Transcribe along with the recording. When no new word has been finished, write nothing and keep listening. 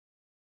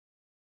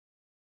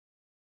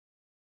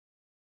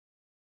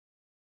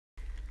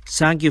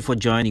Thank you for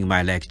joining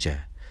my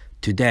lecture.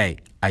 Today,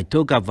 I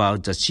talk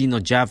about the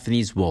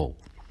Sino-Japanese War.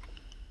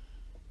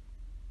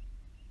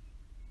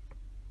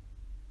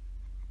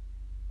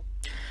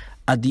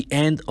 At the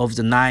end of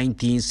the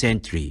 19th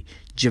century,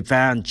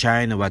 Japan and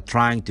China were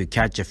trying to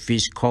catch a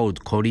fish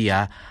called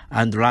Korea,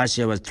 and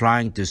Russia was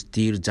trying to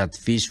steal that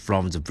fish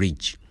from the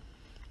bridge.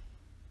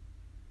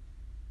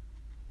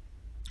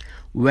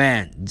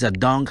 When the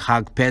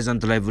Donghak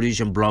Peasant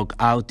Revolution broke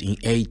out in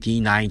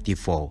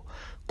 1894,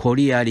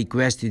 Korea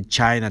requested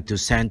China to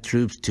send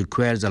troops to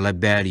quell the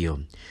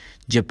rebellion.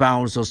 Japan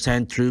also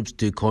sent troops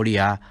to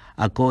Korea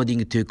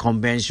according to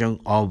Convention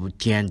of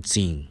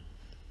Tianjin.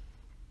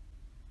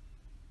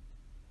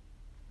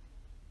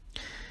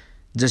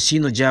 The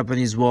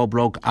Sino-Japanese War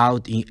broke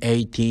out in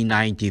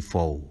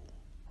 1894.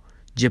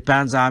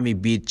 Japan's army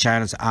beat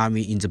China's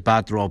army in the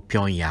Battle of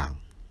Pyongyang.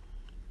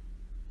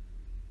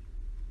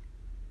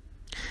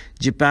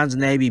 Japan's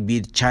navy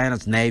beat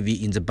China's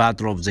navy in the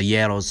Battle of the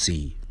Yellow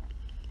Sea.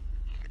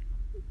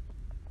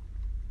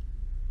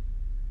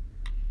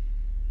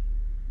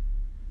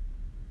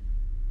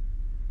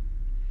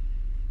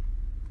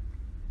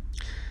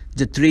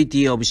 The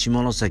Treaty of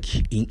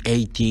Shimonoseki in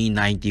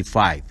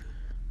 1895.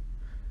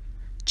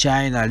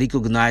 China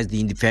recognized the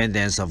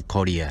independence of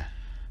Korea.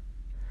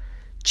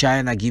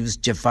 China gives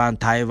Japan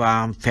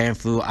Taiwan,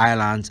 Penghu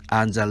Islands,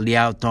 and the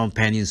Liaotung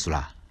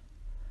Peninsula.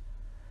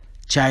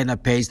 China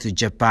pays to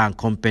Japan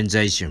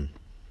compensation.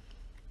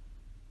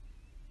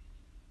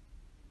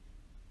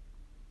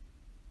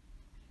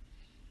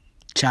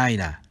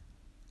 China,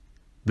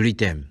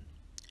 Britain,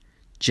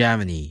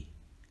 Germany,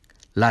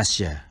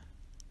 Russia,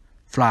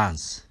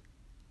 France,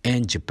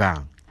 and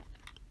Japan.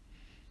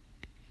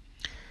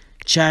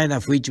 China,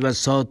 which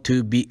was thought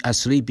to be a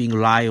sleeping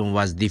lion,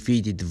 was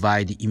defeated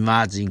by the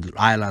emerging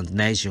island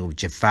nation of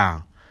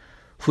Japan,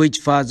 which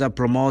further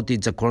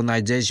promoted the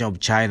colonization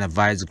of China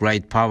by its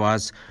great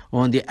powers.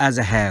 On the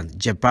other hand,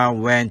 Japan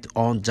went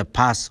on the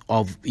path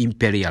of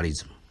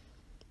imperialism.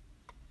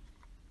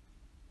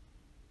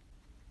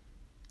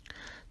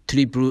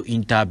 Triple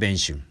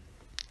intervention.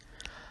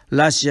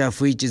 Russia,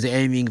 which is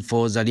aiming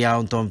for the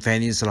Liaotung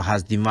Peninsula,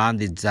 has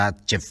demanded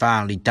that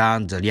Japan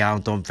return the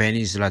Liaotung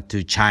Peninsula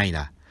to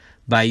China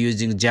by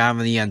using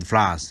Germany and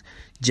France.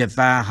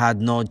 Japan had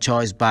no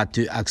choice but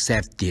to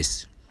accept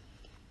this.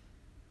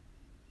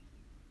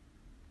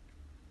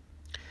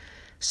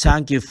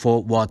 Thank you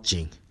for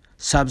watching.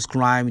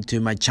 Subscribe to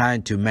my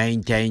channel to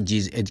maintain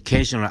these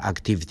educational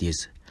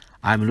activities.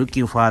 I'm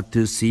looking forward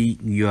to seeing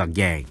you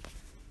again.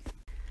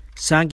 Thank you.